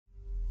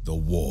the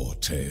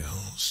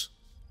Wartales.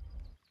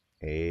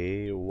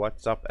 Hey,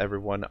 what's up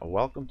everyone?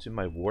 Welcome to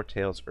my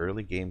Wartales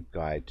early game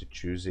guide to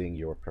choosing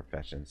your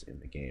professions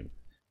in the game.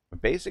 My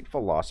basic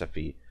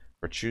philosophy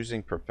for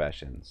choosing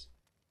professions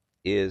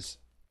is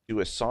to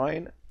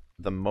assign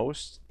the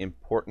most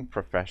important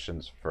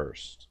professions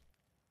first.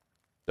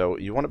 So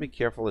you want to be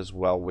careful as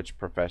well which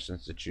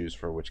professions to choose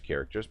for which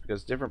characters,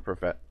 because different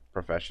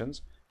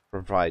professions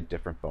provide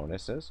different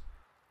bonuses.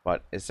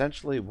 But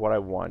essentially what I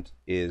want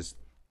is,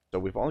 so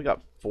we've only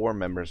got 4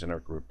 members in our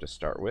group to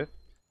start with.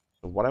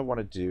 So what I want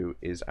to do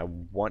is I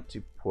want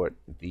to put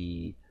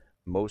the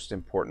most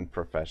important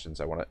professions,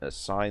 I want to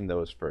assign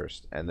those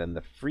first, and then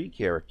the free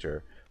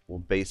character will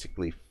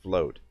basically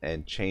float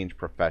and change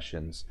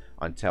professions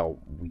until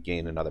we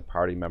gain another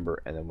party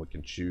member, and then we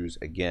can choose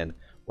again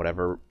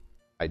whatever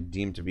I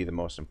deem to be the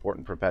most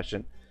important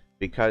profession.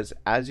 Because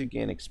as you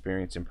gain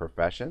experience in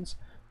professions,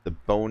 the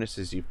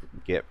bonuses you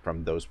get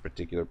from those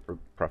particular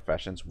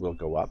professions will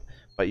go up,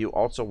 but you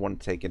also want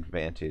to take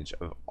advantage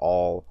of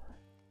all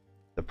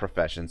the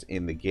professions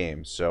in the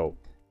game. So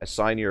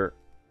assign your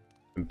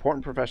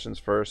important professions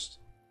first,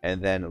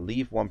 and then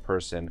leave one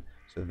person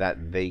so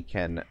that they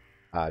can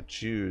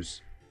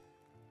choose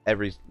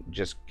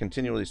just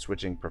continually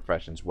switching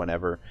professions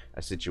whenever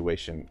a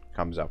situation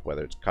comes up,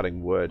 whether it's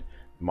cutting wood,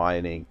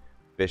 mining,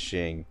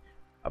 fishing,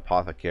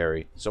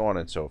 apothecary, so on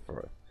and so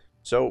forth.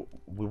 So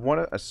we want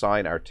to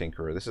assign our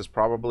tinkerer. This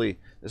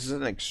is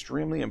an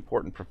extremely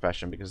important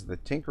profession because the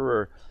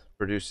tinkerer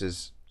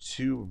produces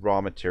 2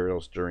 raw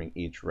materials during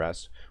each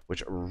rest,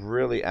 which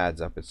really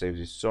adds up. It saves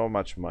you so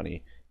much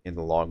money in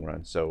the long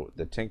run. So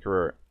the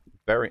tinkerer,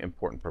 very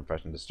important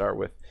profession to start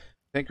with.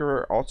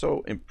 Tinkerer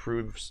also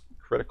improves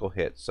critical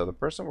hits. So the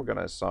person we're going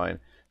to assign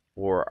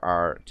for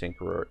our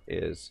tinkerer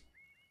is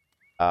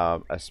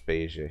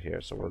Aspasia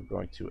here. So we're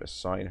going to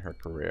assign her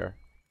career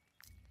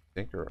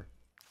tinkerer,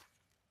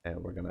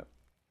 and we're gonna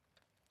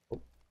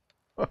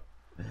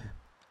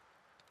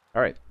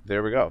all right,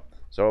 there we go.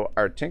 So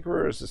our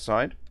tinkerer is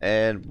assigned,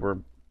 and we're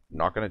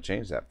not going to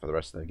change that for the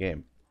rest of the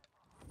game,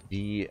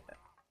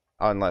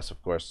 unless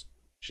of course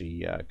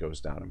she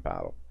goes down in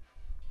battle.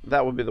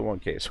 That would be the one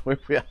case where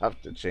we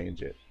have to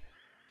change it.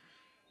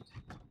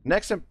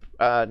 Next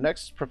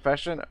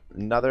profession,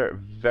 another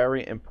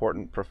very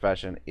important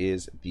profession,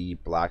 is the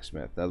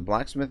blacksmith. Now the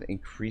blacksmith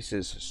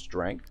increases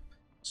strength,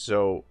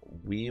 so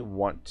we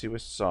want to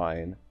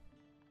assign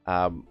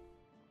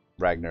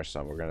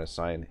Ragnarson. We're going to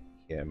assign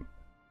him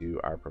to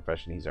our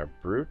profession. He's our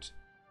brute,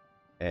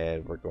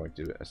 and we're going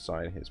to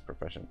assign his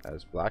profession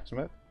as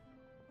blacksmith,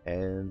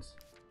 and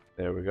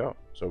there we go.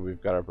 So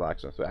we've got our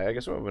blacksmith. I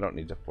guess we don't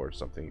need to forge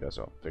something. You guys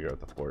will figure out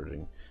the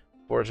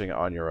forging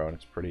on your own.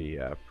 It's pretty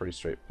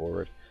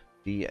straightforward.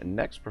 The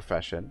next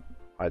profession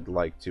I'd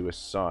like to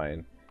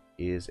assign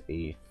is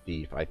a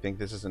thief. I think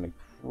this is an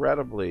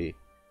incredibly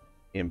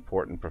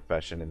important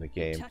profession in the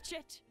game. Touch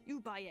it, you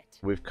buy it.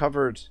 We've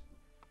covered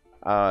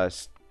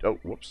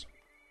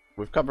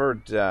we've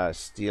covered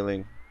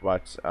stealing,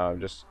 but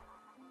just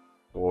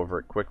go over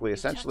it quickly.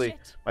 Essentially,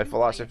 my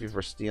philosophy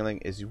for stealing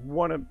is you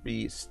want to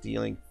be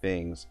stealing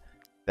things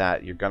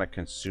that you're going to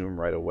consume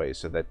right away,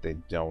 so that they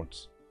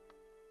don't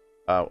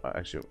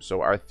actually,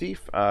 so our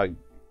thief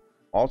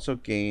also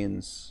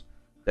gains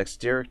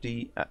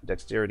dexterity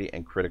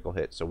and critical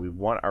hit. So we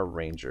want our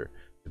ranger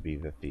to be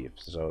the thief.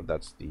 So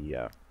that's the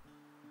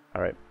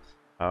all right.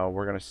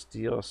 We're gonna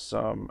steal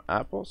some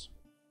apples,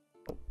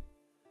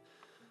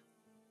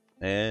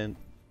 and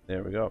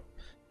there we go.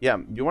 Yeah,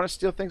 you want to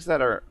steal things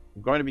that are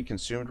going to be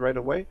consumed right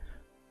away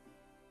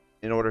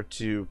in order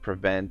to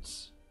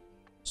prevent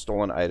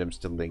stolen items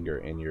to linger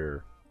in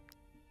your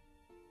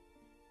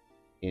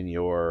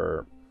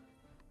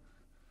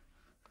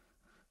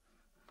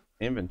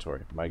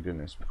inventory. My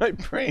goodness, my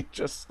brain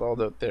just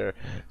stalled out there.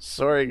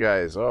 Sorry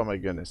guys. Oh my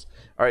goodness.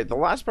 All right, the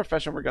last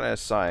profession we're going to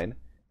assign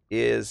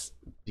is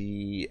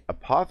the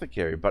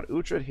apothecary, but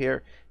Uhtred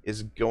here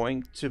is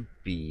going to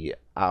be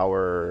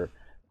our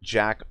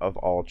jack of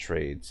all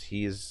trades.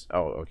 He's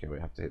okay,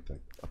 we have to hit the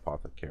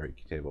apothecary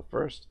table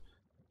first.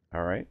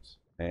 All right,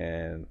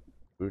 and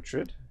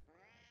Uhtred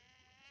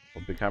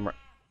will become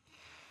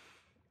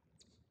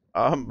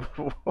our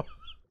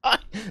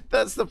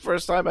that's the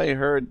first time I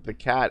heard the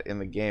cat in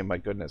the game. My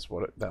goodness,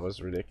 that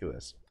was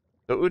ridiculous.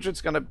 So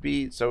Uhtred's gonna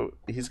be, so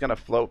he's gonna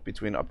float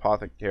between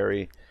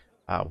apothecary,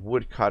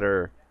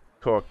 woodcutter,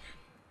 cook,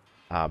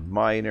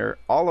 miner,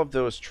 all of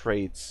those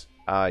traits.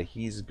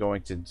 He's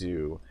going to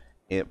do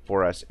it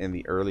for us in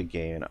the early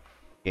game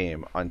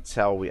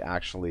until we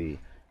actually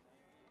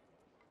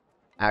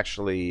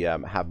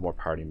have more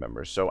party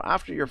members. So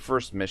after your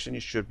first mission, you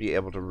should be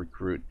able to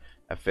recruit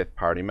a 5th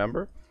party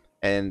member,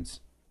 and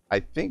I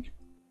think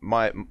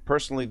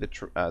personally the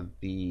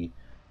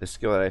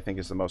skill that I think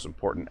is the most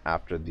important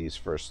after these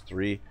first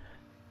 3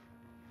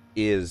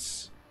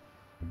 is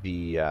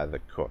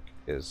the cook.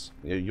 Is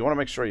you want to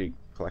make sure you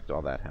collect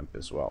all that hemp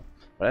as well.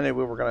 But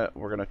anyway,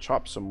 we're gonna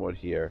chop some wood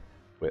here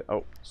with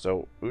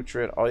so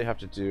Uhtred, all you have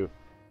to do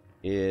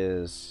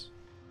is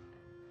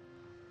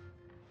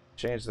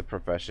change the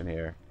profession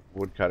here,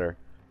 woodcutter,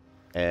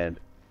 And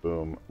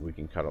boom, we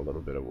can cut a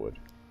little bit of wood.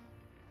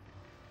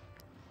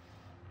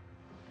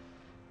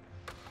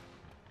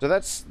 So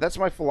that's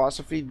my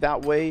philosophy.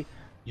 That way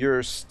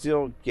you're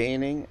still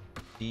gaining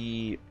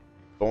the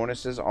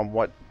bonuses on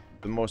what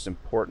the most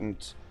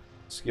important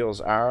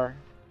skills are,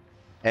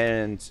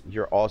 and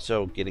you're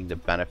also getting the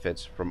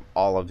benefits from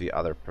all of the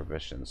other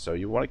provisions. So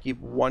you want to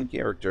keep one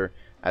character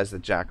as the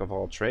jack of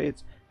all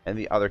trades, and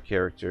the other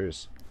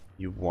characters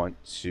you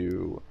want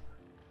to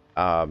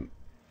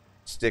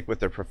stick with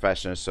their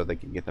professions so they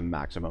can get the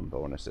maximum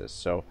bonuses.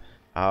 So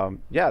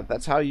yeah,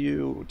 that's how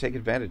you take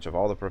advantage of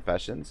all the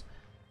professions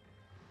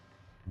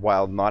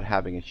while not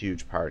having a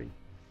huge party.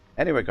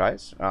 Anyway,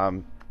 guys,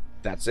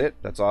 that's it.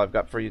 That's all I've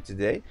got for you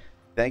today.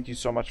 Thank you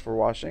so much for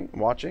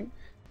watching.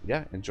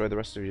 Yeah, enjoy the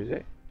rest of your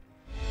day.